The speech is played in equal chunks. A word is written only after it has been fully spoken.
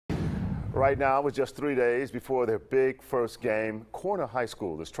Right now, with just 3 days before their big first game, Corner High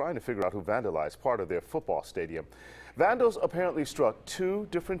School is trying to figure out who vandalized part of their football stadium. Vandals apparently struck 2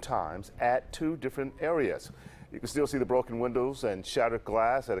 different times at 2 different areas. You can still see the broken windows and shattered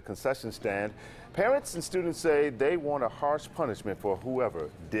glass at a concession stand. Parents and students say they want a harsh punishment for whoever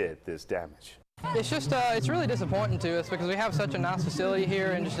did this damage. It's really disappointing to us because we have such a nice facility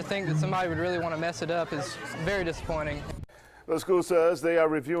here, and just to think that somebody would really want to mess it up is very disappointing. The school says they are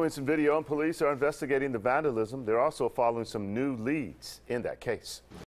reviewing some video and police are investigating the vandalism. They're also following some new leads in that case.